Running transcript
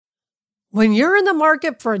When you're in the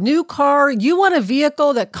market for a new car, you want a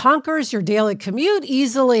vehicle that conquers your daily commute,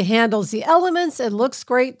 easily handles the elements, and looks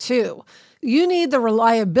great too. You need the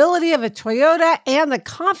reliability of a Toyota and the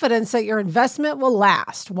confidence that your investment will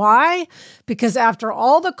last. Why? Because after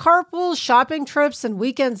all the carpools, shopping trips, and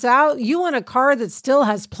weekends out, you want a car that still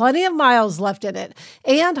has plenty of miles left in it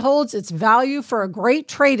and holds its value for a great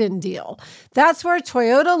trade-in deal. That's where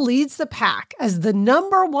Toyota leads the pack as the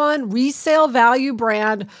 #1 resale value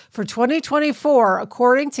brand for 2024,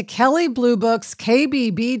 according to Kelley Blue Book's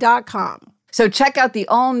KBB.com. So check out the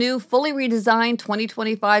all-new, fully redesigned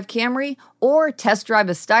 2025 Camry or test drive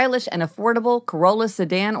a stylish and affordable Corolla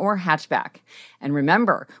sedan or hatchback. And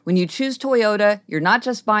remember, when you choose Toyota, you're not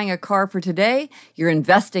just buying a car for today, you're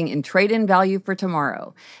investing in trade-in value for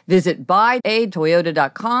tomorrow. Visit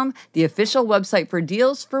buyatoyota.com, the official website for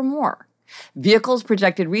deals, for more. Vehicles'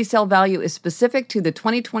 projected resale value is specific to the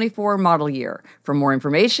 2024 model year. For more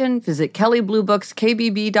information, visit Kelley Blue Book's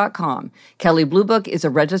KBB.com. Kelley Blue Book is a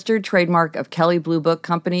registered trademark of Kelley Blue Book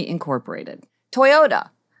Company, Incorporated.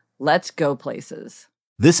 Toyota, let's go places.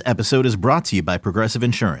 This episode is brought to you by Progressive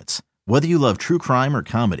Insurance. Whether you love true crime or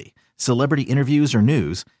comedy, celebrity interviews or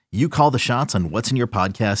news, you call the shots on what's in your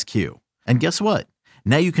podcast queue. And guess what?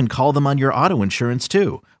 Now you can call them on your auto insurance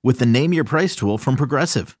too with the Name Your Price tool from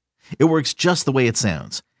Progressive. It works just the way it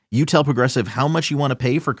sounds. You tell Progressive how much you want to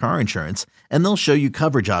pay for car insurance, and they'll show you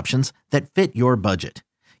coverage options that fit your budget.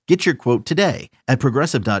 Get your quote today at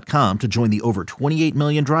Progressive.com to join the over 28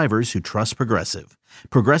 million drivers who trust Progressive.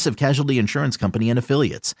 Progressive Casualty Insurance Company and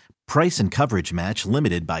Affiliates. Price and coverage match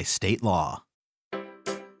limited by state law.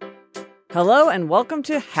 Hello and welcome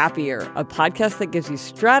to Happier, a podcast that gives you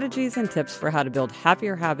strategies and tips for how to build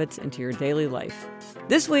happier habits into your daily life.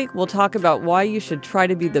 This week, we'll talk about why you should try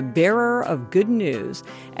to be the bearer of good news,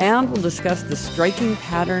 and we'll discuss the striking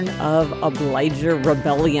pattern of obliger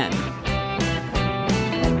rebellion.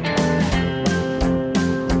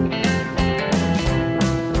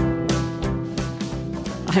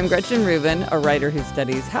 I'm Gretchen Rubin, a writer who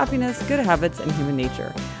studies happiness, good habits, and human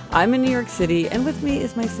nature. I'm in New York City, and with me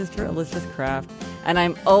is my sister, Elizabeth Craft, and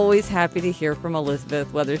I'm always happy to hear from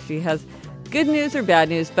Elizabeth, whether she has good news or bad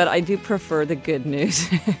news, but I do prefer the good news.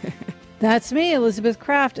 That's me, Elizabeth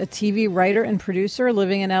Craft, a TV writer and producer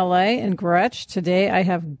living in LA. And Gretch, today I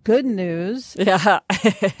have good news. Yeah.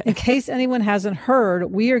 In case anyone hasn't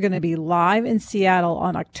heard, we are going to be live in Seattle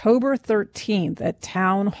on October 13th at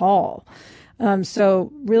Town Hall.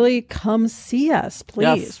 So really come see us,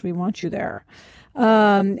 please. Yes. We want you there.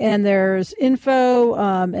 And there's info,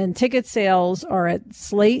 and ticket sales are at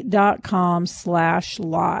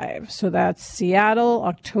slate.com/live. So that's Seattle,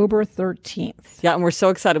 October 13th. Yeah. And we're so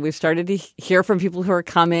excited. We've started to hear from people who are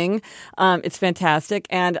coming. It's fantastic.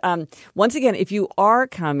 And, once again, if you are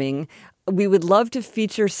coming, we would love to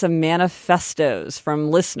feature some manifestos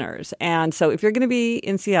from listeners. And so if you're going to be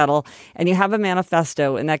in Seattle and you have a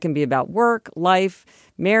manifesto, and that can be about work, life,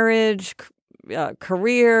 marriage,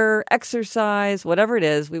 career, exercise, whatever it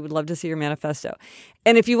is, we would love to see your manifesto.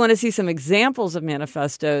 And if you want to see some examples of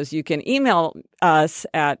manifestos, you can email us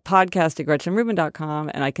at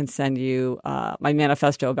podcast@GretchenRubin.com, and I can send you my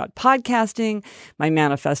manifesto about podcasting, my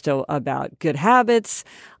manifesto about good habits.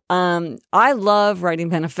 I love writing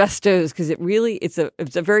manifestos because it's a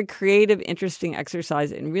very creative, interesting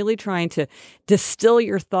exercise in really trying to distill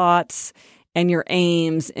your thoughts and your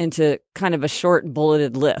aims into kind of a short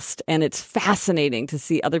bulleted list. And it's fascinating to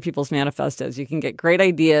see other people's manifestos. You can get great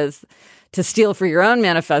ideas to steal for your own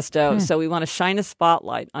manifesto. So we want to shine a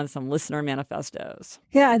spotlight on some listener manifestos.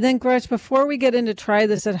 Yeah, and then, Gretch, before we get into try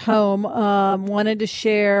this at home, wanted to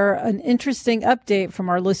share an interesting update from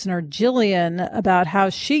our listener, Jillian, about how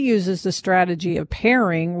she uses the strategy of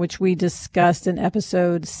pairing, which we discussed in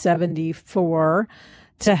episode 74,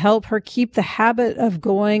 to help her keep the habit of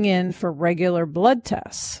going in for regular blood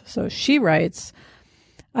tests. So she writes,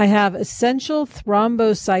 I have essential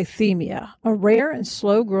thrombocythemia, a rare and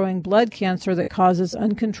slow-growing blood cancer that causes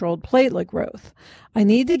uncontrolled platelet growth. I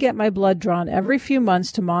need to get my blood drawn every few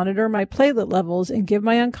months to monitor my platelet levels and give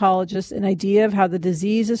my oncologist an idea of how the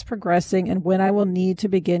disease is progressing and when I will need to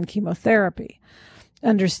begin chemotherapy.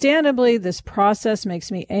 Understandably, this process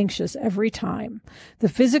makes me anxious every time. The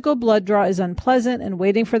physical blood draw is unpleasant, and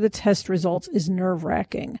waiting for the test results is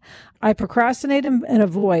nerve-wracking. I procrastinate and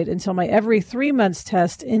avoid until my every 3 months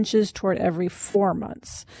test inches toward every 4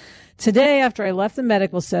 months. Today, after I left the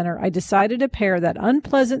medical center, I decided to pair that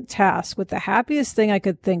unpleasant task with the happiest thing I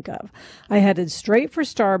could think of. I headed straight for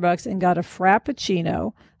Starbucks and got a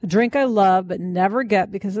Frappuccino, a drink I love but never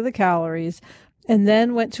get because of the calories, and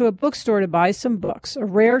then went to a bookstore to buy some books, a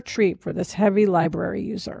rare treat for this heavy library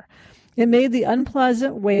user. It made the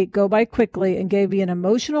unpleasant wait go by quickly and gave me an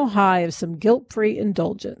emotional high of some guilt-free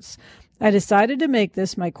indulgence. I decided to make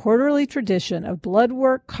this my quarterly tradition of blood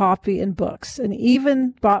work, coffee, and books, and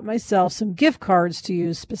even bought myself some gift cards to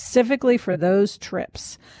use specifically for those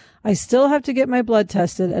trips. I still have to get my blood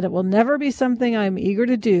tested, and it will never be something I'm eager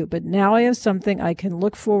to do, but now I have something I can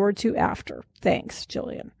look forward to after. Thanks,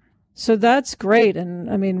 Jillian. So that's great. And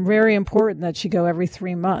I mean, very important that she go every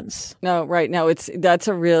 3 months. No, right. No, that's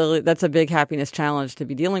a big happiness challenge to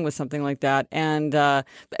be dealing with something like that. And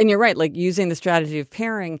you're right. Like using the strategy of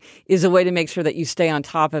pairing is a way to make sure that you stay on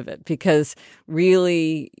top of it, because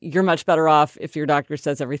really you're much better off if your doctor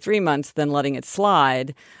says every 3 months than letting it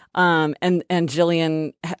slide. And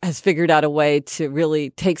Jillian has figured out a way to really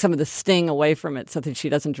take some of the sting away from it so that she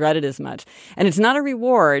doesn't dread it as much. And it's not a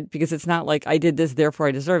reward, because it's not like I did this, therefore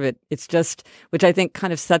I deserve it. It's just, which I think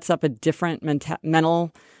kind of sets up a different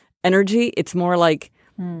mental energy. It's more like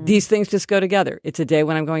these things just go together. It's a day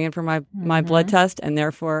when I'm going in for my blood test, and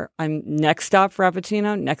therefore I'm next stop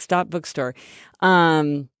Frappuccino, next stop bookstore.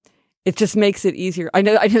 It just makes it easier. I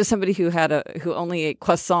know somebody who only ate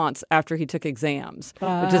croissants after he took exams,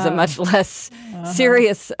 which is a much less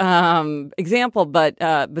serious example, but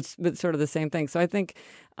sort of the same thing. So I think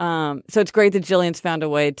so it's great that Jillian's found a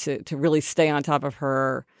way to really stay on top of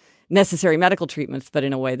her necessary medical treatments, but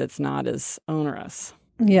in a way that's not as onerous.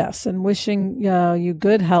 Yes, and wishing you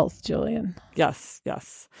good health, Jillian. Yes.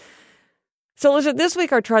 So, Alicia, this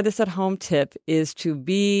week our Try This at Home tip is to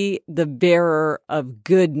be the bearer of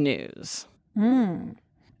good news.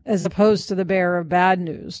 As opposed to the bearer of bad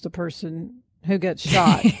news, the person who gets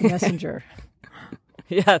shot, the messenger.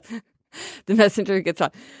 Yeah, the messenger who gets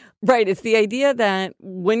shot. Right. It's the idea that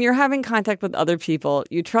when you're having contact with other people,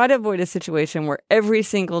 you try to avoid a situation where every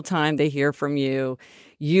single time they hear from you,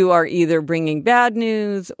 you are either bringing bad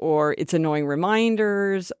news, or it's annoying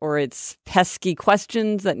reminders, or it's pesky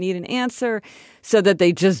questions that need an answer, so that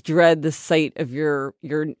they just dread the sight of your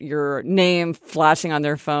name flashing on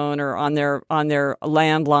their phone or on their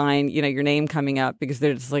landline, your name coming up, because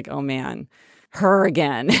they're just like, oh man, her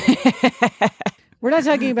again. We're not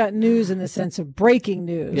talking about news in the sense of breaking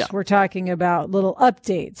news. Yeah. We're talking about little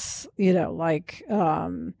updates, like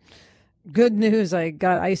good news, I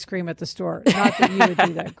got ice cream at the store. Not that you would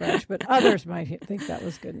do that, Gretch, but others might think that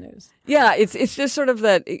was good news. Yeah, it's just sort of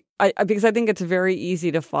that, because I think it's very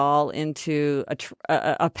easy to fall into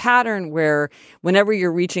a pattern where whenever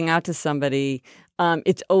you're reaching out to somebody,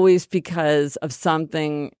 it's always because of some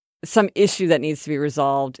issue that needs to be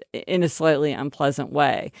resolved in a slightly unpleasant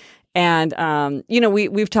way. And,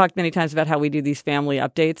 we've talked many times about how we do these family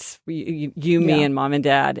updates, me and mom and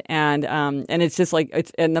dad. And it's just like,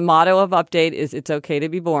 and the motto of update is it's okay to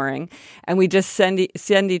be boring. And we just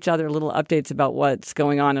send each other little updates about what's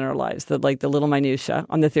going on in our lives, the little minutia,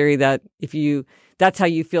 on the theory that that's how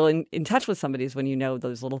you feel in touch with somebody, is when you know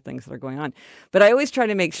those little things that are going on. But I always try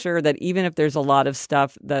to make sure that even if there's a lot of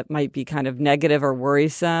stuff that might be kind of negative or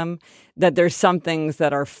worrisome, that there's some things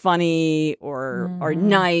that are funny or are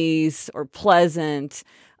nice or pleasant,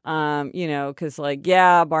 because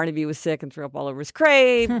Barnaby was sick and threw up all over his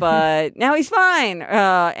crate, but now he's fine.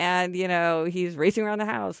 And he's racing around the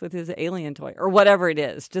house with his alien toy or whatever it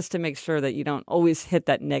is, just to make sure that you don't always hit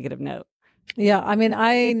that negative note. Yeah, I mean,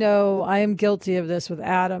 I know I am guilty of this with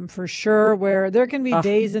Adam for sure, where there can be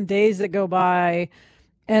days and days that go by,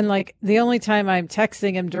 and the only time I'm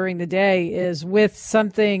texting him during the day is with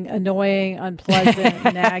something annoying,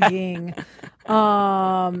 unpleasant, nagging.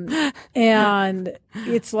 And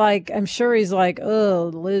it's like, I'm sure he's like,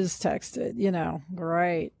 oh, Liz texted,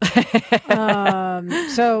 great. But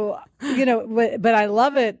I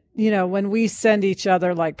love it, when we send each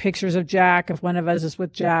other pictures of Jack, if one of us is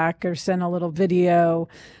with Jack, or send a little video,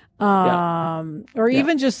 or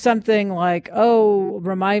even just something like, oh,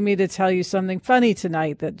 remind me to tell you something funny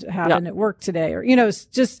tonight that happened at work today, or, it's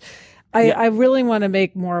just, I really want to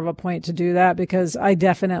make more of a point to do that, because I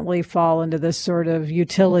definitely fall into this sort of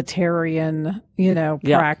utilitarian,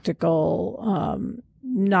 practical,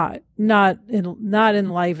 not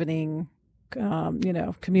enlivening,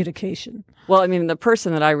 communication. Well, I mean, the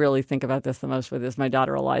person that I really think about this the most with is my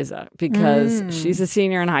daughter, Eliza, because she's a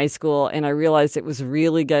senior in high school. And I realized it was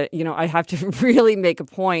really good. I have to really make a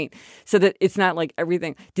point so that it's not like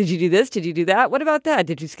everything. Did you do this? Did you do that? What about that?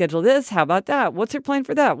 Did you schedule this? How about that? What's your plan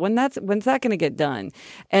for that? When's that going to get done?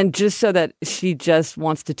 And just so that she just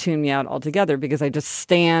wants to tune me out altogether, because I just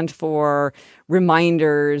stand for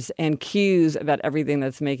reminders and cues about everything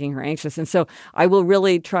that's making her anxious. And so I will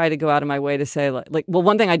really try to go out of my way to say, well,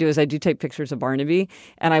 one thing I do is I do take pictures of Barnaby,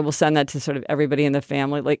 and I will send that to sort of everybody in the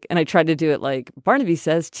family. And I try to do it like Barnaby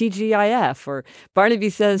says TGIF, or Barnaby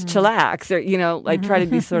says chillax, or, I try to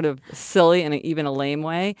be sort of silly in even a lame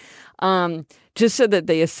way, just so that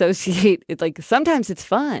they associate it. Like sometimes it's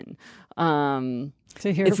fun.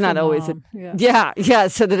 To hear it's from not always mom.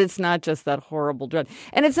 So that it's not just that horrible dread.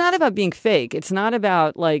 And it's not about being fake. It's not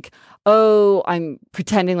about like, oh, I'm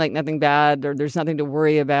pretending like nothing bad or there's nothing to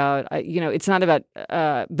worry about. It's not about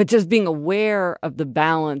but just being aware of the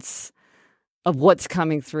balance of what's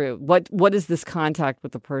coming through. What does this contact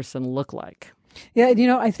with the person look like? Yeah,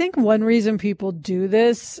 I think one reason people do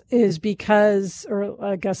this is because, or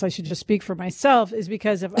I guess I should just speak for myself, is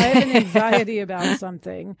because if I have an anxiety about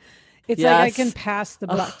something, it's like I can pass the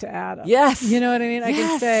buck to Adam. Yes. You know what I mean? I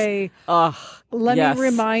can say, let me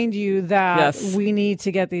remind you that we need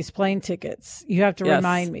to get these plane tickets. You have to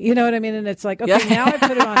remind me. You know what I mean? And it's like, okay, now I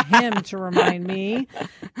put it on him to remind me.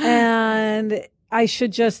 And I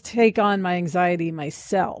should just take on my anxiety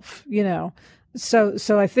myself,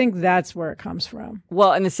 So I think that's where it comes from.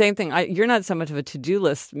 Well, and the same thing, you're not so much of a to-do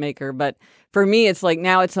list maker, but for me, it's like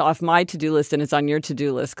now it's off my to-do list and it's on your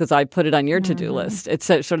to-do list because I put it on your to-do list. It's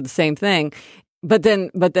sort of the same thing. But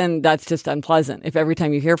then that's just unpleasant. If every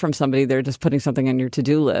time you hear from somebody, they're just putting something on your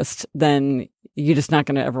to-do list, then you're just not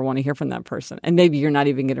going to ever want to hear from that person. And maybe you're not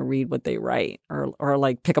even going to read what they write or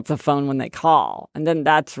like pick up the phone when they call. And then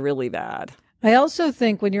that's really bad. I also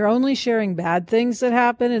think when you're only sharing bad things that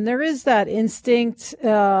happen, and there is that instinct,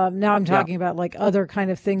 now I'm talking about like other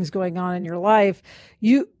kind of things going on in your life,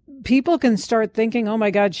 people can start thinking, oh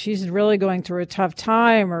my God, she's really going through a tough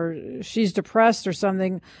time or she's depressed or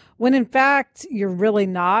something, when in fact, you're really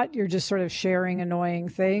not. You're just sort of sharing annoying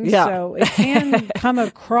things. Yeah. So it can come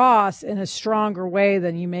across in a stronger way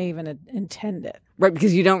than you may even intend it. Right,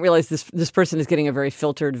 because you don't realize this person is getting a very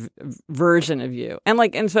filtered version of you. And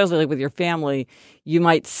especially like with your family, you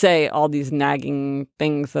might say all these nagging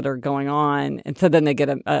things that are going on. And so then they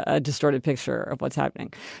get a distorted picture of what's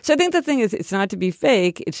happening. So I think the thing is, it's not to be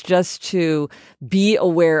fake. It's just to be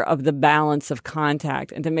aware of the balance of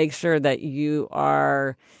contact and to make sure that you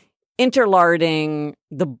are interlarding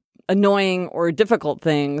the annoying or difficult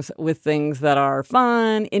things with things that are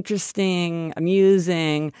fun, interesting,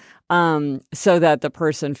 amusing, so that the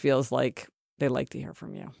person feels like they like to hear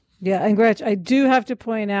from you. Yeah, and Gretch, I do have to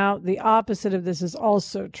point out the opposite of this is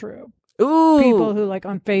also true. Ooh. People who like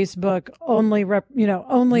on Facebook only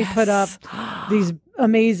put up these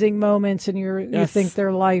amazing moments, and you think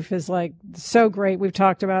their life is like so great. We've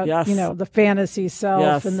talked about the fantasy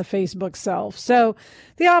self and the Facebook self. So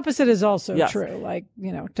the opposite is also true. Like,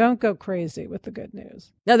 don't go crazy with the good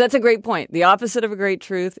news. No, that's a great point. The opposite of a great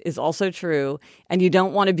truth is also true, and you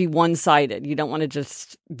don't want to be one-sided. You don't want to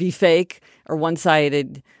just be fake or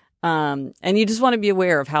one-sided. And you just want to be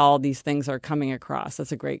aware of how all these things are coming across.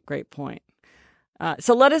 That's a great, great point.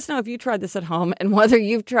 So let us know if you tried this at home and whether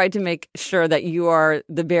you've tried to make sure that you are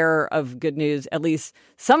the bearer of good news at least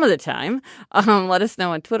some of the time. Let us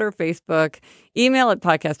know on Twitter, Facebook, email at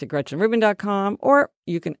podcast@GretchenRubin.com, or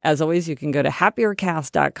you can, as always, you can go to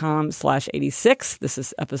happiercast.com/86. This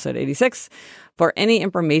is episode 86 for any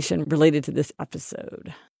information related to this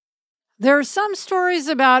episode. There are some stories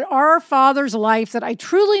about our father's life that I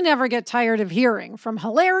truly never get tired of hearing. From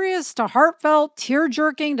hilarious to heartfelt,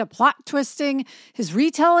 tear-jerking to plot-twisting, his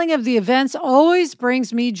retelling of the events always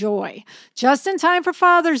brings me joy. Just in time for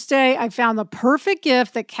Father's Day, I found the perfect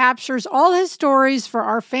gift that captures all his stories for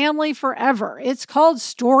our family forever. It's called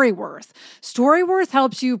Storyworth. Storyworth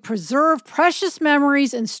helps you preserve precious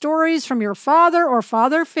memories and stories from your father or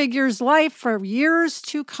father figure's life for years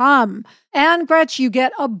to come. And Gretch, you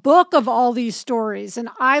get a book of all these stories. And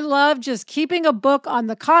I love just keeping a book on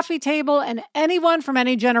the coffee table, and anyone from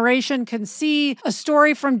any generation can see a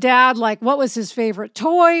story from Dad, like what was his favorite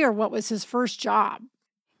toy or what was his first job.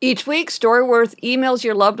 Each week, Storyworth emails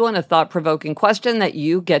your loved one a thought-provoking question that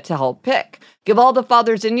you get to help pick. Give all the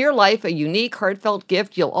fathers in your life a unique, heartfelt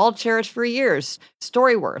gift you'll all cherish for years.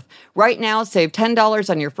 Storyworth. Right now, save $10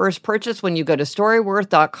 on your first purchase when you go to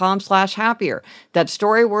storyworth.com/happier. That's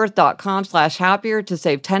storyworth.com/happier to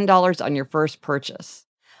save $10 on your first purchase.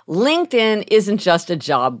 LinkedIn isn't just a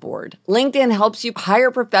job board. LinkedIn helps you hire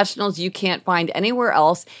professionals you can't find anywhere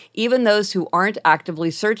else, even those who aren't actively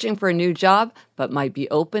searching for a new job, but might be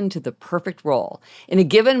open to the perfect role. In a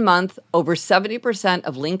given month, over 70%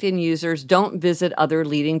 of LinkedIn users don't visit other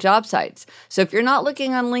leading job sites. So if you're not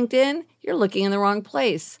looking on LinkedIn, you're looking in the wrong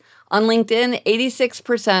place. On LinkedIn,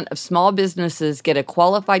 86% of small businesses get a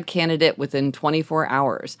qualified candidate within 24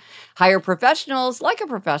 hours. Hire professionals like a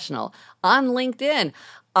professional on LinkedIn.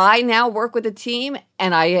 I now work with a team,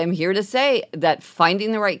 and I am here to say that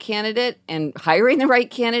finding the right candidate and hiring the right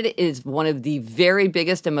candidate is one of the very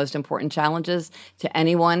biggest and most important challenges to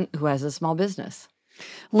anyone who has a small business.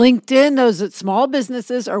 LinkedIn knows that small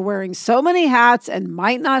businesses are wearing so many hats and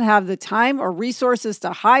might not have the time or resources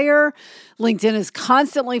to hire. LinkedIn is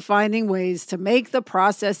constantly finding ways to make the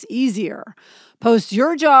process easier. Post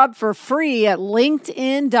your job for free at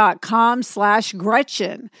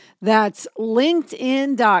linkedin.com/Gretchen. That's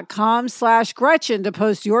linkedin.com/Gretchen to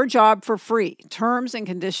post your job for free. Terms and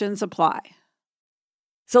conditions apply.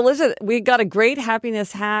 So, Elizabeth, we got a great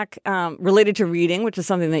happiness hack related to reading, which is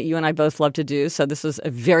something that you and I both love to do. So this was a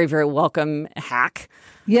very, very welcome hack.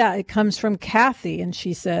 Yeah, it comes from Kathy, and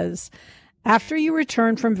she says, after you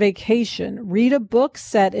return from vacation, read a book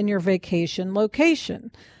set in your vacation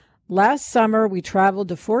location. Last summer, we traveled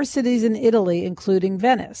to 4 cities in Italy, including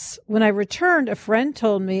Venice. When I returned, a friend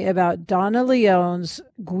told me about Donna Leone's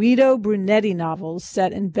Guido Brunetti novels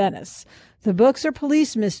set in Venice. The books are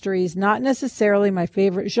police mysteries, not necessarily my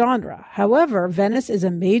favorite genre. However, Venice is a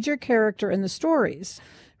major character in the stories.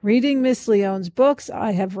 Reading Miss Leone's books,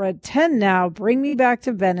 I have read 10 now, bring me back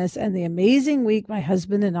to Venice and the amazing week my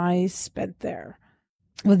husband and I spent there.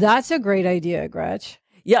 Well, that's a great idea, Gretch.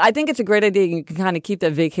 Yeah, I think it's a great idea. You can kind of keep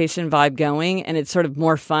that vacation vibe going, and it's sort of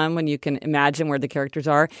more fun when you can imagine where the characters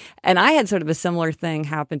are. And I had sort of a similar thing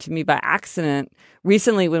happen to me by accident.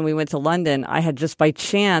 Recently, when we went to London, I had just by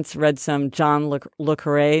chance read some John Le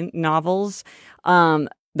Carré novels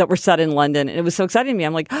that were set in London. And it was so exciting to me.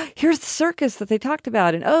 I'm like, oh, here's the circus that they talked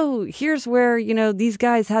about. And oh, here's where, these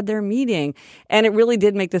guys had their meeting. And it really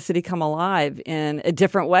did make the city come alive in a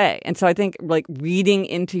different way. And so I think like reading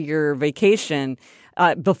into your vacation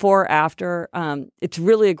before or after, it's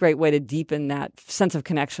really a great way to deepen that sense of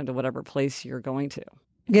connection to whatever place you're going to.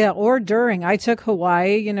 Yeah, or during. I took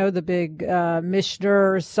Hawaii, the big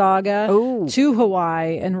Mishner saga to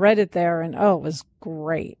Hawaii and read it there. And it was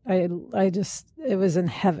great. It was in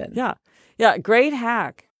heaven. Yeah. Yeah. Great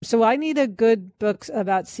hack. So I need a good book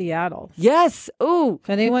about Seattle. Yes. Oh, if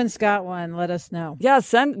anyone's got one, let us know. Yeah.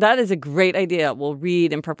 That is a great idea. We'll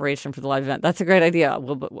read in preparation for the live event. That's a great idea.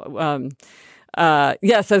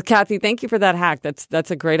 So Kathy, thank you for that hack. That's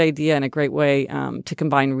a great idea and a great way to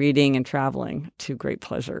combine reading and traveling, two great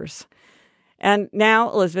pleasures. And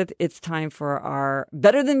now, Elizabeth, it's time for our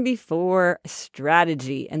Better Than Before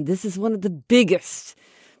strategy. And this is one of the biggest,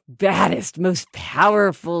 baddest, most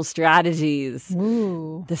powerful strategies.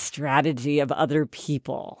 Ooh. The strategy of other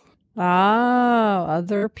people.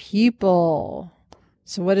 Other people.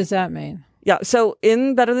 So what does that mean? Yeah. So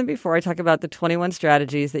in Better Than Before, I talk about the 21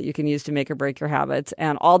 strategies that you can use to make or break your habits.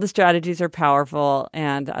 And all the strategies are powerful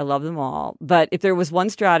and I love them all. But if there was one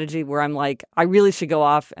strategy where I'm like, I really should go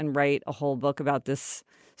off and write a whole book about this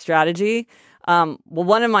strategy.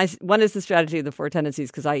 One is the strategy of the 4 tendencies,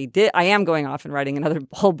 because I am going off and writing another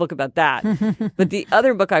whole book about that. But the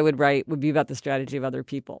other book I would write would be about the strategy of other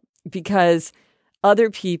people, because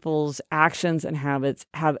other people's actions and habits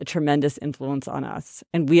have a tremendous influence on us,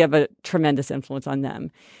 and we have a tremendous influence on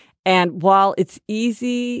them. And while it's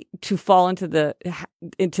easy to fall into the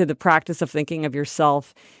practice of thinking of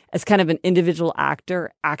yourself as kind of an individual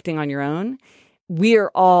actor acting on your own, we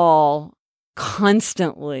are all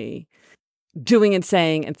constantly doing and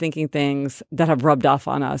saying and thinking things that have rubbed off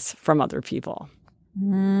on us from other people.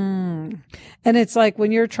 And it's like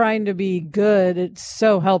when you're trying to be good, it's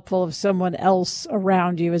so helpful if someone else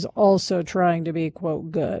around you is also trying to be, quote,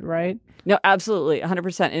 good, right? No, absolutely,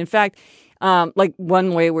 100%. In fact, like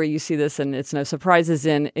one way where you see this, and it's no surprise, is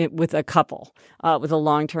with a couple, with a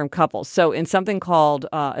long-term couple. So in something called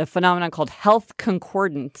a phenomenon called health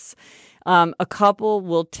concordance, a couple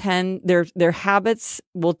will their habits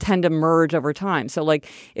will tend to merge over time. So like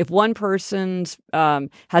if one person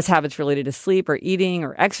has habits related to sleep or eating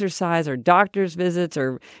or exercise or doctor's visits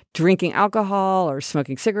or drinking alcohol or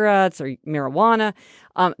smoking cigarettes or marijuana,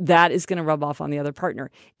 that is going to rub off on the other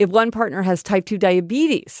partner. If one partner has type 2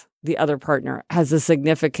 diabetes, the other partner has a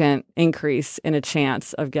significant increase in a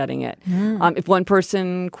chance of getting it. If one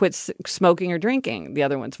person quits smoking or drinking, the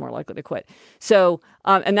other one's more likely to quit. So,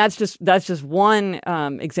 and that's just one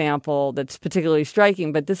example that's particularly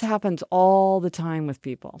striking, but this happens all the time with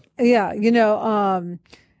people. Yeah.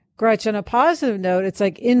 Gretchen, on a positive note, it's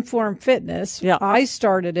like Inform Fitness. Yeah. I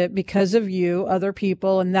started it because of you, other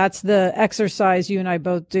people, and that's the exercise you and I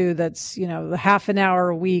both do. That's, the half an hour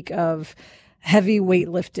a week of heavy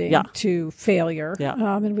weightlifting to failure. Yeah.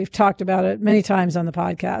 And we've talked about it many times on the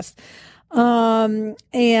podcast. Then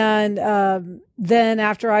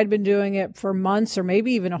after I'd been doing it for months or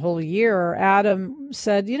maybe even a whole year, Adam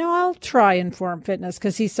said, I'll try Inform Fitness,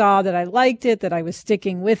 because he saw that I liked it, that I was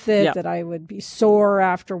sticking with it, that I would be sore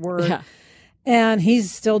afterward. Yeah. And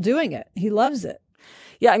he's still doing it. He loves it.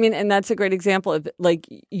 Yeah, I mean, and that's a great example of, like,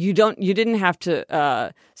 you didn't have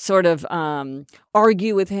to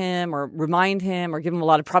argue with him or remind him or give him a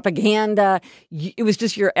lot of propaganda. It was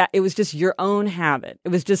just your own habit. It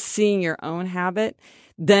was just seeing your own habit.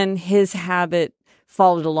 Then his habit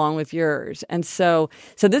followed along with yours. And so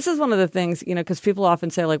this is one of the things, because people often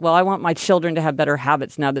say, like, well, I want my children to have better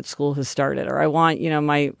habits now that school has started, or I want,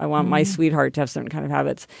 my sweetheart to have certain kind of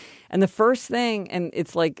habits. And the first thing, and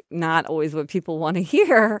it's like not always what people want to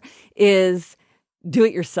hear, is do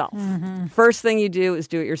it yourself. Mm-hmm. First thing you do is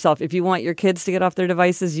do it yourself. If you want your kids to get off their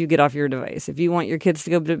devices, you get off your device. If you want your kids to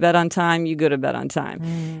go to bed on time, you go to bed on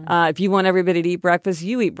time. If you want everybody to eat breakfast,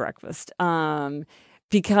 you eat breakfast.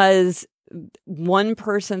 Because one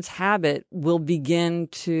person's habit will begin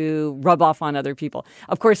to rub off on other people.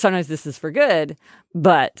 Of course, sometimes this is for good,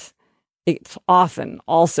 but it's often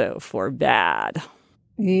also for bad.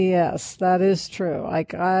 Yes, that is true.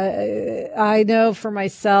 Like I know for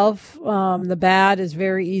myself, the bad is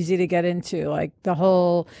very easy to get into. Like the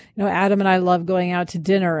whole, Adam and I love going out to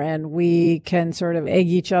dinner, and we can sort of egg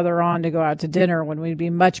each other on to go out to dinner when we'd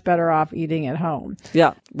be much better off eating at home.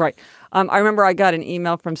 Yeah, right. I remember I got an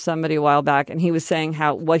email from somebody a while back, and he was saying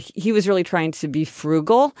how he was really trying to be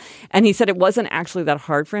frugal. And he said it wasn't actually that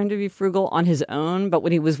hard for him to be frugal on his own. But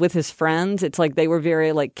when he was with his friends, it's like they were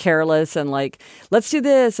very like careless and like, let's do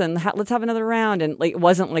this and let's have another round. And like, it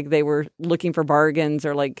wasn't like they were looking for bargains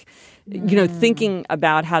or like, thinking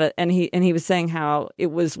about how to. And he was saying how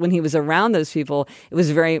it was when he was around those people, it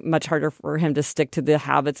was very much harder for him to stick to the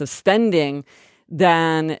habits of spending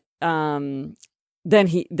than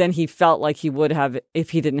he felt like he would have if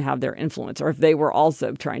he didn't have their influence, or if they were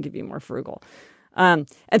also trying to be more frugal. And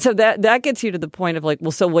so that gets you to the point of like,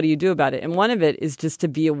 well, so what do you do about it? And one of it is just to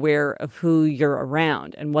be aware of who you're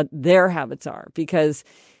around and what their habits are. Because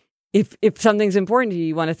if something's important to you,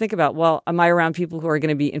 you want to think about, well, am I around people who are going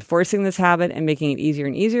to be enforcing this habit and making it easier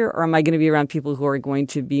and easier? Or am I going to be around people who are going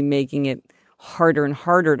to be making it harder and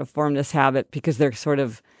harder to form this habit because they're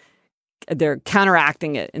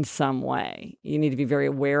counteracting it in some way? You need to be very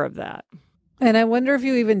aware of that. And I wonder if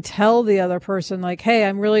you even tell the other person, like, hey,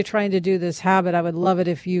 I'm really trying to do this habit. I would love it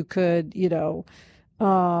if you could,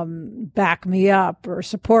 back me up or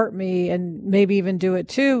support me, and maybe even do it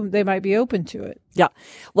too. They might be open to it. Yeah.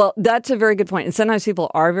 Well, that's a very good point. And sometimes people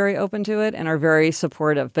are very open to it and are very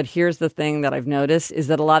supportive. But here's the thing that I've noticed is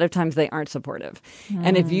that a lot of times they aren't supportive.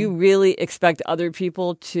 And if you really expect other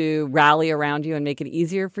people to rally around you and make it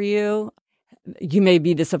easier for you, you may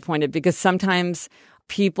be disappointed, because sometimes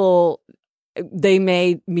people, they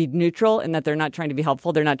may be neutral in that they're not trying to be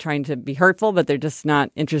helpful. They're not trying to be hurtful, but they're just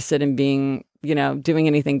not interested in being, doing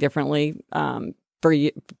anything differently for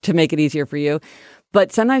you to make it easier for you.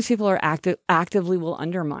 But sometimes people are actively will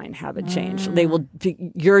undermine habit change. They will.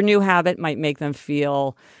 Your new habit might make them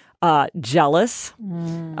feel jealous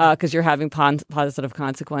because you're having positive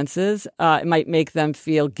consequences. It might make them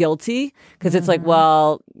feel guilty because it's like,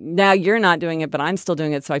 well, now you're not doing it, but I'm still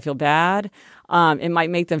doing it, so I feel bad. It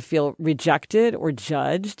might make them feel rejected or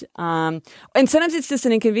judged. And sometimes it's just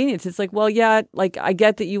an inconvenience. It's like, well, yeah, like I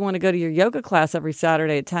get that you want to go to your yoga class every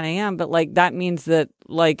Saturday at 10 a.m., but like that means that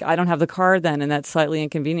like I don't have the car then, and that's slightly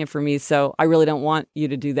inconvenient for me. So I really don't want you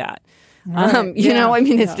to do that. Right.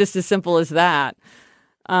 It's just as simple as that.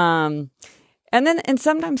 And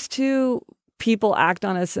sometimes too, people act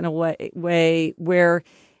on us in a way where,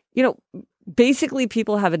 basically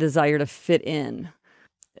people have a desire to fit in,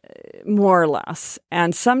 more or less.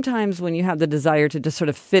 And sometimes when you have the desire to just sort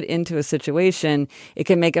of fit into a situation, it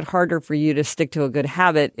can make it harder for you to stick to a good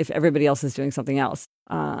habit if everybody else is doing something else.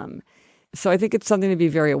 So I think it's something to be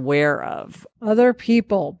very aware of. Other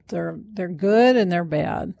people, they're good and they're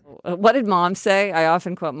bad. What did Mom say? I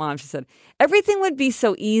often quote Mom. She said, everything would be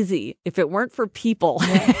so easy if it weren't for people.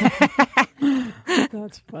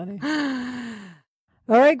 That's funny.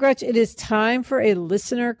 All right, Gretchen, it is time for a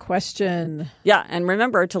listener question. Yeah, and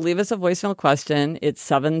remember to leave us a voicemail question. It's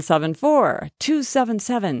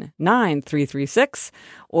 774-277-9336,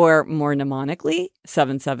 or more mnemonically,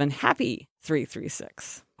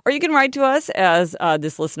 77-HAPPY-336. Or you can write to us, as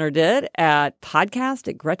this listener did, at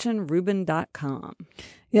podcast@gretchenrubin.com.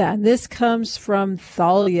 Yeah, and this comes from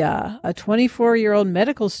Thalia, a 24-year-old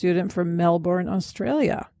medical student from Melbourne,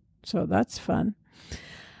 Australia. So that's fun.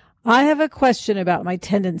 I have a question about my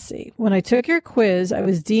tendency. When I took your quiz, I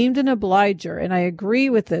was deemed an obliger, and I agree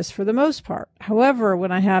with this for the most part. However,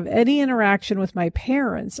 when I have any interaction with my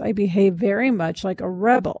parents, I behave very much like a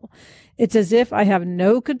rebel. It's as if I have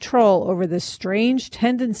no control over this strange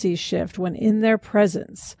tendency shift when in their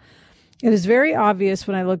presence. It is very obvious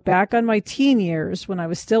when I look back on my teen years when I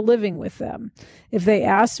was still living with them. If they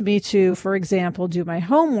asked me to, for example, do my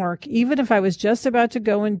homework, even if I was just about to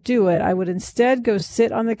go and do it, I would instead go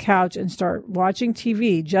sit on the couch and start watching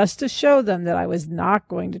TV just to show them that I was not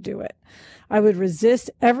going to do it. I would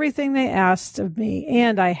resist everything they asked of me,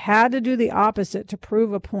 and I had to do the opposite to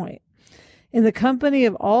prove a point. In the company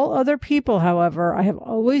of all other people, however, I have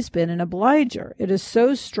always been an obliger. It is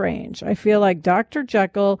so strange. I feel like Dr.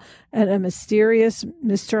 Jekyll and a mysterious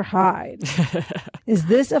Mr. Hyde. Is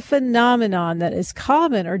this a phenomenon that is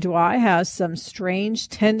common, or do I have some strange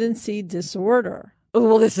tendency disorder?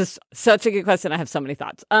 Well, this is such a good question. I have so many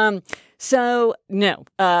thoughts. So no,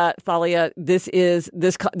 Thalia, this is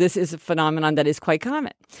a phenomenon that is quite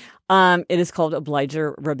common. It is called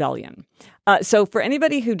obliger rebellion. So for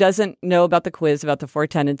anybody who doesn't know about the quiz, about the 4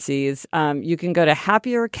 tendencies, you can go to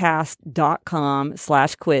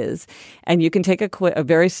happiercast.com/quiz, and you can take a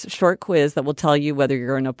very short quiz that will tell you whether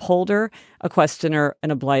you're an upholder, a questioner,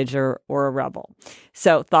 an obliger, or a rebel.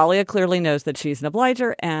 So Thalia clearly knows that she's an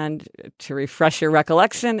obliger, and to refresh your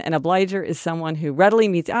recollection, an obliger is someone who readily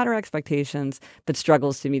meets outer expectations but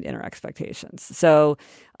struggles to meet inner expectations. So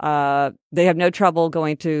they have no trouble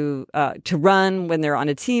going to run when they're on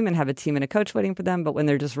a team and have a team and a coach waiting for them, but when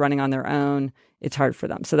they're just running on their own, it's hard for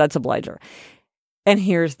them. So that's obliger. And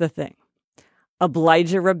here's the thing.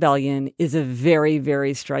 Obliger rebellion is a very,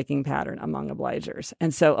 very striking pattern among obligers.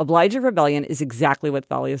 And so obliger rebellion is exactly what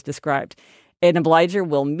Thalia has described. An obliger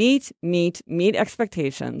will meet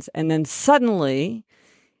expectations, and then suddenly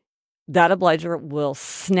that obliger will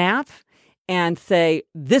snap and say,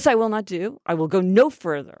 this I will not do. I will go no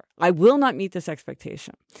further. I will not meet this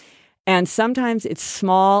expectation. And sometimes it's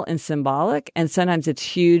small and symbolic, and sometimes it's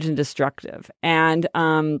huge and destructive. And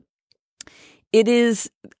it is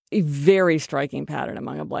a very striking pattern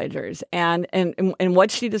among obligers. And what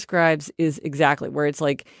she describes is exactly where it's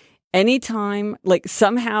like anytime, like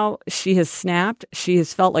somehow she has snapped, she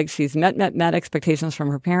has felt like she's met expectations from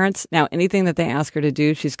her parents. Now, anything that they ask her to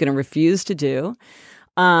do, she's going to refuse to do.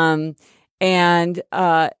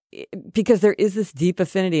 Because there is this deep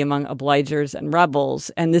affinity among obligers and rebels,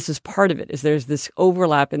 and this is part of it, is there's this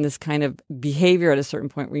overlap in this kind of behavior at a certain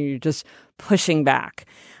point where you're just pushing back.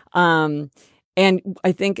 And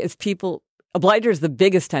I think as people, obliger is the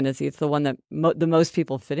biggest tendency. It's the one that the most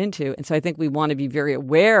people fit into. And so I think we want to be very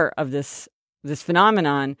aware of this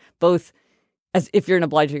phenomenon, both as if you're an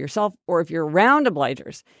obliger yourself or if you're around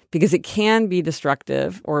obligers, because it can be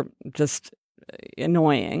destructive or just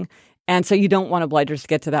annoying. And so you don't want obligers to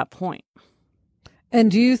get to that point.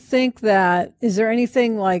 And do you think that, is there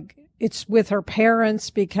anything like it's with her parents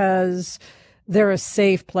because they're a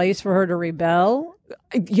safe place for her to rebel?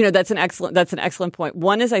 You know, that's an excellent point.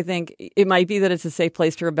 One is, I think it might be that it's a safe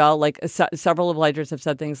place to rebel. Like several obligers have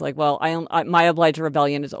said things like, well, my obliger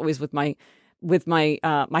rebellion is always with my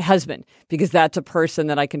husband, because that's a person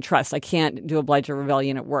that I can trust. I can't do obliger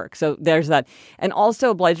rebellion at work. So there's that. And also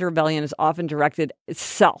obliger rebellion is often directed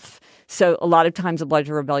itself. So a lot of times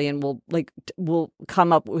obliger rebellion will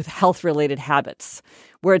come up with health related habits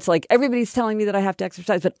where it's like, everybody's telling me that I have to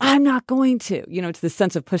exercise, but I'm not going to. You know, it's this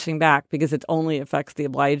sense of pushing back because it only affects the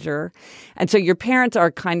obliger. And so your parents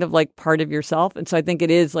are kind of like part of yourself. And so I think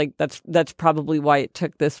it is like, that's probably why it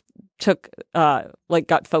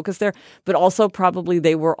got focused there, but also probably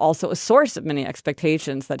they were also a source of many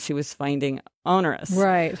expectations that she was finding onerous.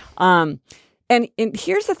 Right. And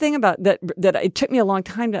here's the thing about that it took me a long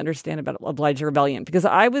time to understand about obliger rebellion, because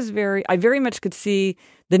I very much could see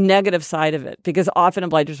the negative side of it, because often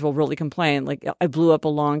obligers will really complain, like, I blew up a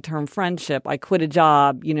long-term friendship, I quit a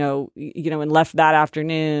job, and left that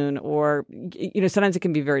afternoon, or, sometimes it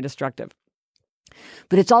can be very destructive.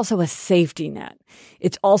 But it's also a safety net.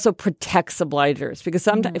 It also protects obligers, because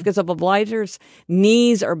sometimes, because of obligers'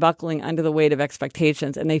 knees are buckling under the weight of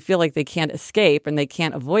expectations and they feel like they can't escape and they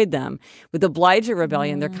can't avoid them. With obliger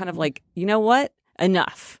rebellion, they're kind of like, you know what?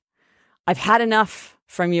 Enough. I've had enough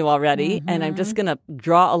from you already, and I'm just going to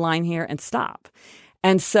draw a line here and stop.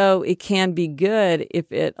 And so it can be good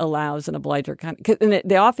if it allows an obliger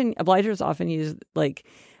obligers often use like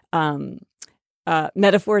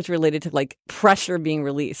metaphors related to like pressure being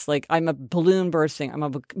released. Like, I'm a balloon bursting, I'm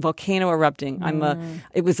a volcano erupting,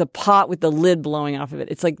 it was a pot with the lid blowing off of it.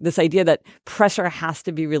 It's like this idea that pressure has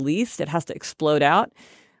to be released, it has to explode out.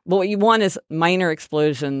 But what you want is minor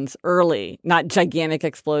explosions early, not gigantic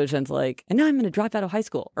explosions like, and now I'm going to drop out of high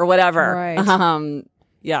school or whatever. Right.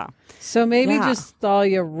 Yeah. So maybe just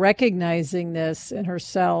Thalia recognizing this in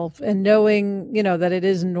herself and knowing, that it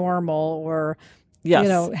is normal or,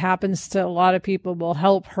 happens to a lot of people will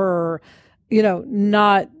help her,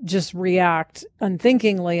 not just react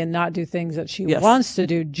unthinkingly and not do things that she wants to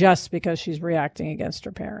do just because she's reacting against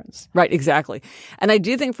her parents. Right, exactly. And I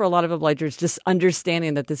do think for a lot of obligers, just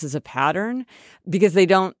understanding that this is a pattern, because they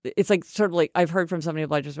don't, it's like sort of like, I've heard from so many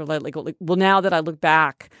obligers who are like, well, now that I look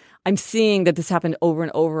back, I'm seeing that this happened over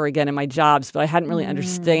and over again in my jobs, but I hadn't really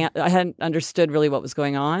understood really what was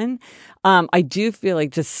going on. I do feel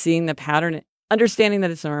like just seeing the pattern, understanding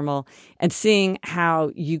that it's normal, and seeing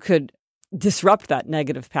how you could disrupt that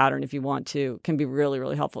negative pattern if you want to can be really,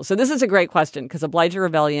 really helpful. So this is a great question because obliger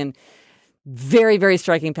rebellion, very, very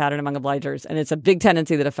striking pattern among obligers, and it's a big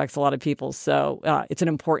tendency that affects a lot of people. So it's an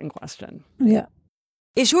important question. Yeah.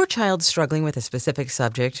 Is your child struggling with a specific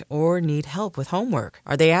subject or need help with homework?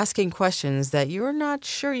 Are they asking questions that you're not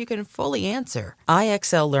sure you can fully answer?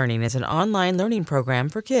 IXL Learning is an online learning program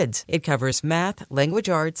for kids. It covers math, language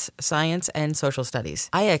arts, science, and social studies.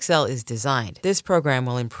 IXL is designed. This program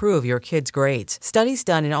will improve your kids' grades. Studies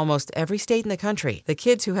done in almost every state in the country. The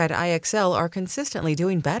kids who had IXL are consistently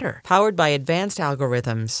doing better. Powered by advanced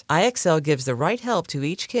algorithms, IXL gives the right help to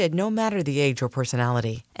each kid no matter the age or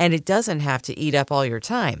personality. And it doesn't have to eat up all your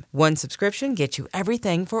time. One subscription gets you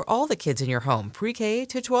everything for all the kids in your home, pre-K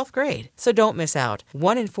to 12th grade. So don't miss out.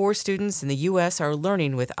 1 in 4 students in the U.S. are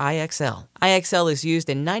learning with IXL. IXL is used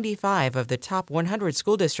in 95 of the top 100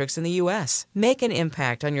 school districts in the U.S. Make an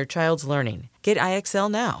impact on your child's learning. Get IXL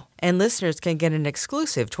now. And listeners can get an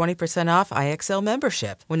exclusive 20% off IXL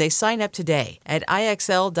membership when they sign up today at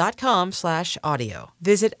IXL.com/audio.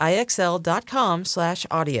 Visit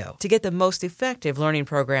IXL.com/audio to get the most effective learning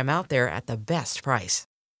program out there at the best price.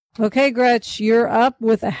 Okay, Gretch, you're up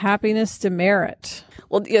with a happiness demerit.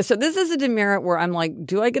 Well, yeah, so this is a demerit where I'm like,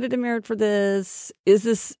 do I get a demerit for this?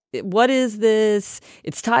 What is this?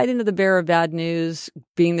 It's tied into the bearer of bad news,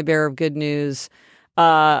 being the bearer of good news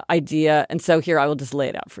idea. And so here I will just lay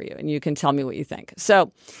it out for you and you can tell me what you think.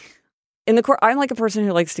 So in the I'm like a person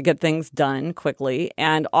who likes to get things done quickly.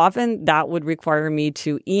 And often that would require me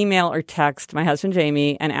to email or text my husband,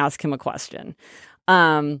 Jamie, and ask him a question.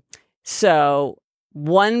 So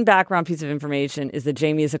one background piece of information is that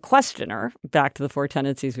Jamie is a questioner, back to the 4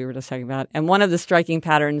 tendencies we were just talking about. And one of the striking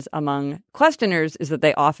patterns among questioners is that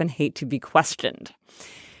they often hate to be questioned.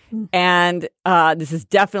 And this is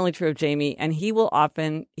definitely true of Jamie. And he will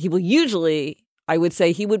usually, I would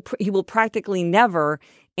say, he will practically never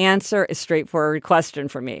answer a straightforward question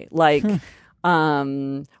for me. Like,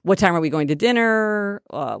 what time are we going to dinner?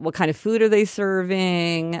 What kind of food are they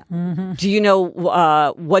serving? Mm-hmm. Do you know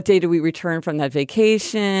what day do we return from that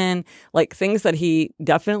vacation? Like things that he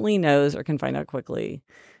definitely knows or can find out quickly.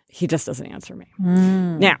 He just doesn't answer me.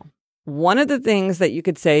 Now, one of the things that you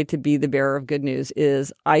could say to be the bearer of good news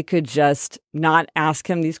is I could just not ask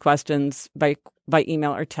him these questions by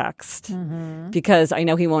email or text because I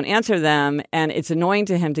know he won't answer them and it's annoying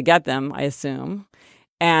to him to get them, I assume.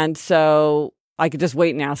 And so I could just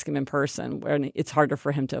wait and ask him in person when it's harder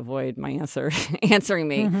for him to avoid my answering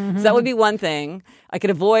me. So that would be one thing. I could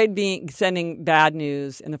avoid sending bad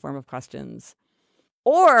news in the form of questions.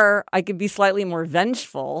 Or I could be slightly more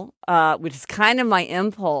vengeful, which is kind of my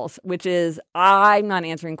impulse, which is I'm not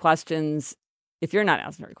answering questions if you're not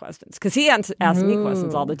answering questions. Because he asks me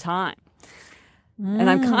questions all the time. And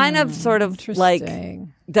I'm kind of sort of like,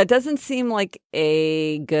 that doesn't seem like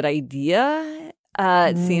a good idea.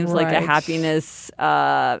 It seems like a happiness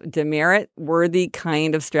demerit-worthy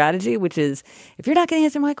kind of strategy, which is if you're not going to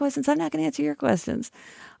answer my questions, I'm not going to answer your questions.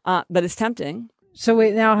 But it's tempting. So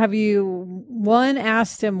wait, now have you, 1,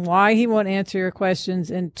 asked him why he won't answer your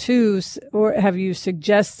questions, and 2, or have you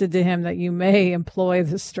suggested to him that you may employ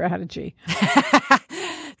this strategy?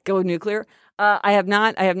 Go nuclear? I have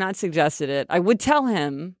not suggested it. I would tell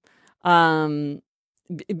him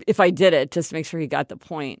if I did it, just to make sure he got the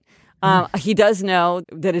point. He does know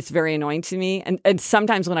that it's very annoying to me. And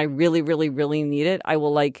sometimes when I really, really, really need it, I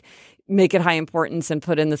will make it high importance and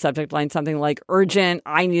put in the subject line something like urgent,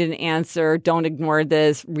 I need an answer, don't ignore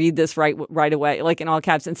this, read this right away, like in all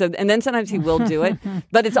caps. And then sometimes he will do it,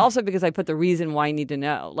 but it's also because I put the reason why I need to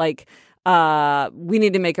know. Like, we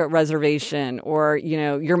need to make a reservation, or,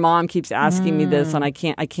 your mom keeps asking me this and I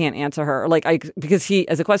can't answer her. Or because he,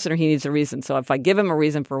 as a questioner, he needs a reason. So if I give him a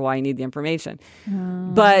reason for why I need the information,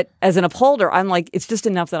 but as an upholder, I'm like, it's just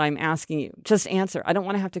enough that I'm asking you, just answer. I don't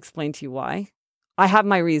want to have to explain to you why. I have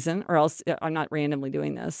my reason, or else I'm not randomly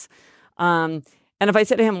doing this. And And if I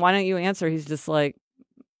say to him, why don't you answer? He's just like,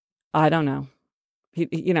 I don't know. He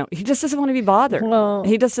just doesn't want to be bothered. Well,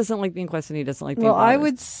 he just doesn't like being questioned. He doesn't like being bothered. I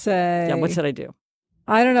would say... Yeah, what should I do?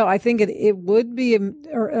 I don't know. I think it would be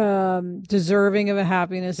deserving of a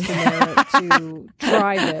happiness to merit to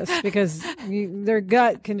try this, because their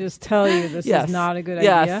gut can just tell you this is not a good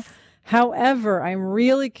idea. However, I'm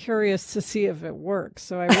really curious to see if it works.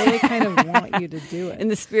 So I really kind of want you to do it. In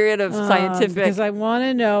the spirit of scientific. Because I want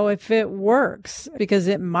to know if it works, because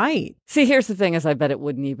it might. See, here's the thing is I bet it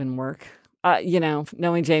wouldn't even work.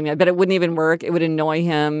 Knowing Jamie, I bet it wouldn't even work. It would annoy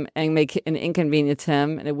him and make an inconvenience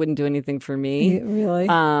him, and it wouldn't do anything for me. Really?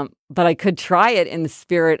 But I could try it in the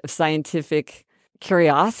spirit of scientific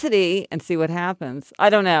curiosity and see what happens. I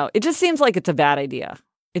don't know. It just seems like it's a bad idea.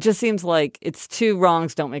 It just seems like it's two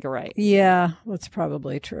wrongs don't make a right. Yeah, that's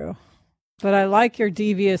probably true. But I like your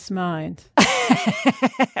devious mind.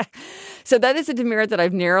 So that is a demerit that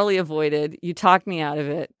I've narrowly avoided. You talked me out of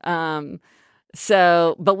it.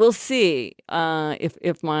 But we'll see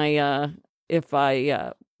if my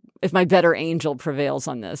better angel prevails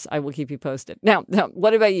on this. I will keep you posted. Now,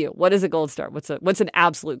 what about you? What is a gold star? What's an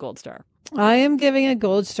absolute gold star? I am giving a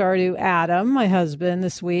gold star to Adam, my husband,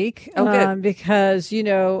 this week. Oh, good. Because,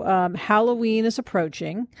 Halloween is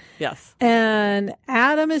approaching. Yes. And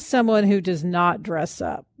Adam is someone who does not dress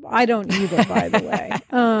up. I don't either, by the way.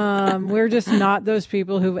 We're just not those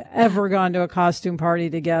people who've ever gone to a costume party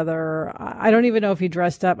together. I don't even know if he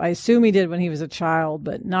dressed up. I assume he did when he was a child,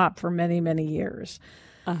 but not for many, many years.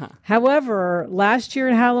 Uh-huh. However, last year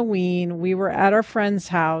at Halloween, we were at our friend's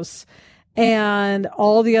house, and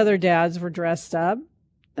all the other dads were dressed up,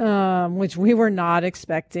 which we were not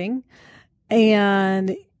expecting.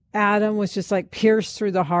 And Adam was just like pierced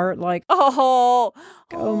through the heart, like, oh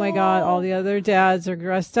my God, all the other dads are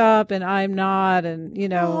dressed up and I'm not. And,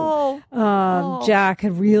 Jack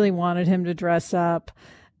had really wanted him to dress up.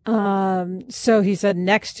 So he said,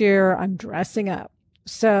 next year I'm dressing up.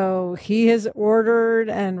 So he has ordered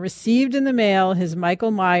and received in the mail his Michael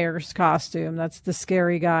Myers costume. That's the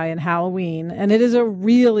scary guy in Halloween. And it is a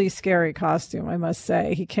really scary costume, I must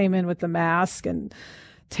say. He came in with the mask and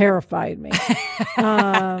terrified me.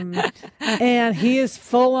 And he is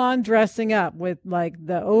full on dressing up with like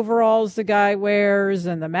the overalls the guy wears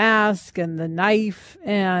and the mask and the knife.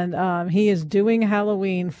 And he is doing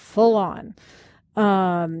Halloween full on.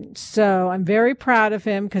 So I'm very proud of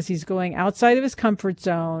him because he's going outside of his comfort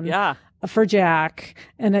zone. Yeah. For Jack,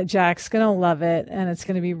 and that Jack's going to love it, and it's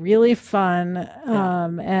going to be really fun.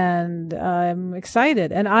 And I'm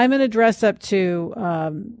excited, and I'm going to dress up too.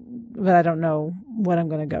 But I don't know what I'm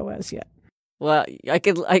going to go as yet. Well,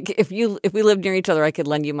 if we lived near each other, I could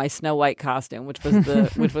lend you my Snow White costume, which was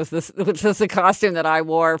the costume that I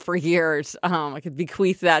wore for years. I could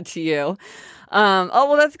bequeath that to you.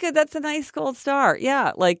 Well, that's good. That's a nice gold star.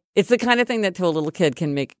 Yeah, like it's the kind of thing that to a little kid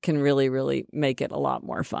can really, really make it a lot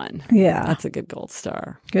more fun. Yeah, that's a good gold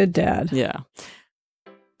star. Good dad. Yeah.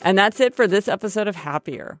 And that's it for this episode of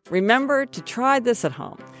Happier. Remember to try this at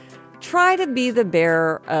home. Try to be the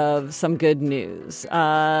bearer of some good news,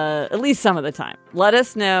 at least some of the time. Let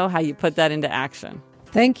us know how you put that into action.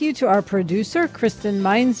 Thank you to our producer, Kristen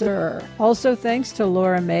Meinzer. Also thanks to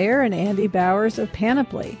Laura Mayer and Andy Bowers of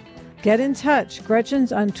Panoply. Get in touch.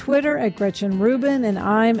 Gretchen's on Twitter at Gretchen Rubin, and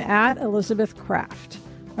I'm at Elizabeth Kraft.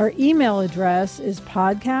 Our email address is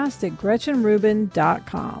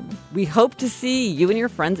podcast@GretchenRubin.com. We hope to see you and your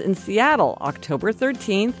friends in Seattle, October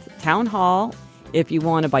 13th, Town Hall. If you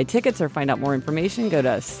want to buy tickets or find out more information, go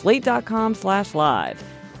to slate.com/live.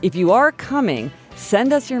 If you are coming,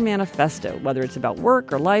 send us your manifesto, whether it's about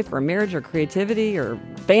work or life or marriage or creativity or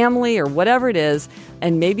family or whatever it is,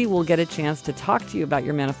 and maybe we'll get a chance to talk to you about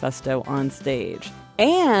your manifesto on stage.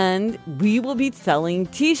 And we will be selling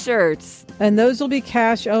T-shirts. And those will be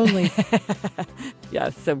cash only.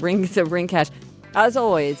 Yes, so bring cash. As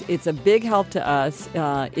always, it's a big help to us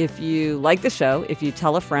if you like the show, if you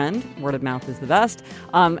tell a friend, word of mouth is the best,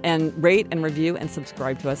 and rate and review and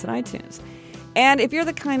subscribe to us on iTunes. And if you're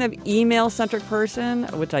the kind of email-centric person,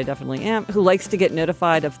 which I definitely am, who likes to get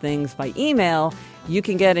notified of things by email, you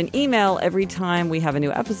can get an email every time we have a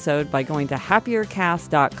new episode by going to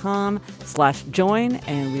happiercast.com/join,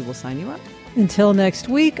 and we will sign you up. Until next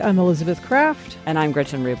week, I'm Elizabeth Kraft. And I'm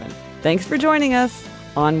Gretchen Rubin. Thanks for joining us.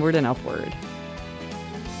 Onward and upward.